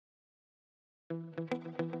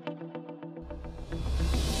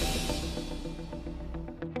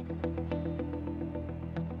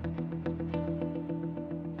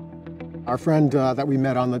Our friend that we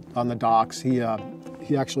met on the docks, he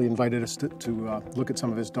actually invited us to look at some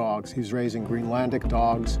of his dogs. He's raising Greenlandic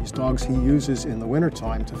dogs. These dogs he uses in the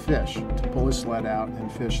wintertime to fish, to pull his sled out and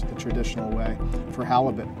fish the traditional way for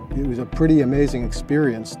halibut. It was a pretty amazing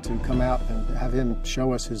experience to come out and have him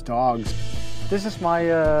show us his dogs. This is my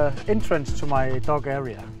entrance to my dog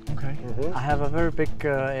area. Okay. I have a very big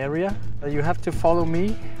area. You have to follow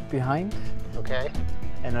me behind. Okay.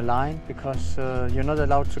 In a line, because you're not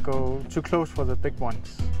allowed to go too close for the big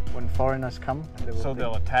ones. When foreigners come, So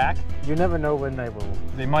they'll attack? You never know when they will.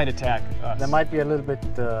 They might attack us. They might be a little bit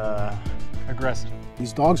aggressive.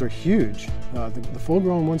 These dogs are huge. The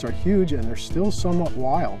full-grown ones are huge, and they're still somewhat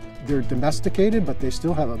wild. They're domesticated, but they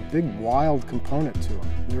still have a big wild component to them.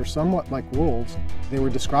 They're somewhat like wolves. They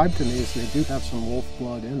were described to me as they do have some wolf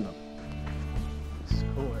blood in them. It's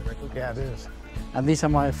cool, Eric. Yeah, it is. And these are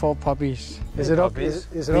my 4 puppies. Is it okay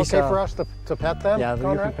for us to pet them? Yeah, you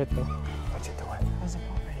Conrad? can pet them. What's it doing? Those are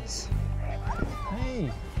puppies.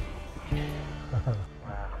 Hey!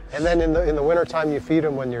 Wow. And then in the wintertime you feed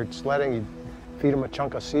them when you're sledding, you feed them a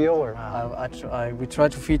chunk of seal? Or? We try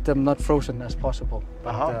to feed them not frozen as possible,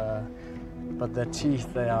 but their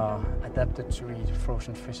teeth, they are adapted to eat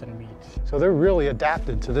frozen fish and meat. So they're really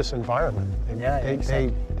adapted to this environment.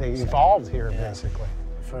 They evolved here, basically.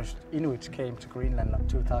 First Inuits came to Greenland in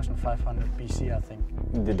 2500 BC, I think.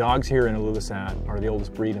 The dogs here in Ilulissat are the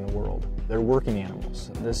oldest breed in the world. They're working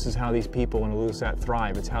animals. This is how these people in Ilulissat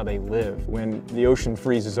thrive. It's how they live. When the ocean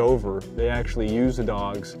freezes over, they actually use the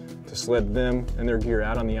dogs to sled them and their gear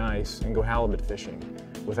out on the ice and go halibut fishing.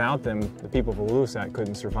 Without them, the people of Ilulissat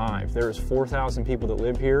couldn't survive. There's 4,000 people that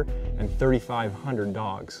live here and 3,500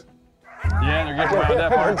 dogs. Yeah, they're getting wound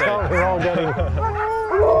up, aren't they? They're all getting...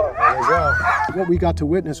 There you go. What we got to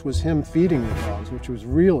witness was him feeding the dogs, which was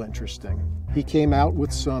real interesting. He came out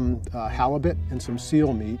with some halibut and some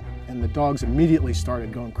seal meat, and the dogs immediately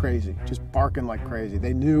started going crazy, just barking like crazy.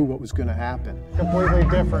 They knew what was going to happen. Completely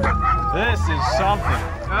different. This is something.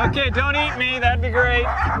 Okay, don't eat me, that'd be great.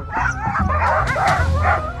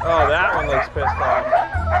 Oh, that one looks pissed off.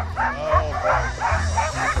 Oh,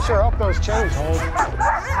 boy. Sure hope those change hold.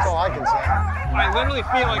 That's all I can say. I literally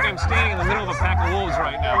feel like I'm standing in the middle of a pack of wolves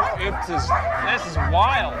right now. This is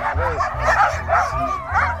wild.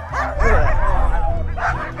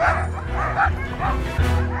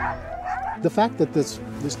 The fact that this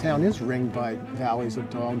town is ringed by valleys of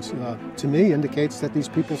dogs, to me, indicates that these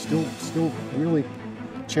people still really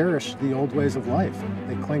cherish the old ways of life.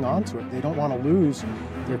 They cling on to it. They don't want to lose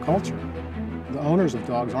their culture. The owners of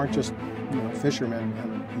dogs aren't just fishermen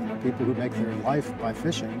and people who make their life by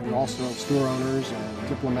fishing. They're also store owners and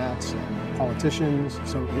diplomats and politicians.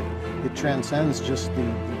 So it transcends just the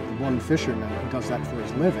one fisherman who does that for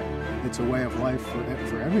his living. It's a way of life for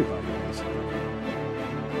everybody.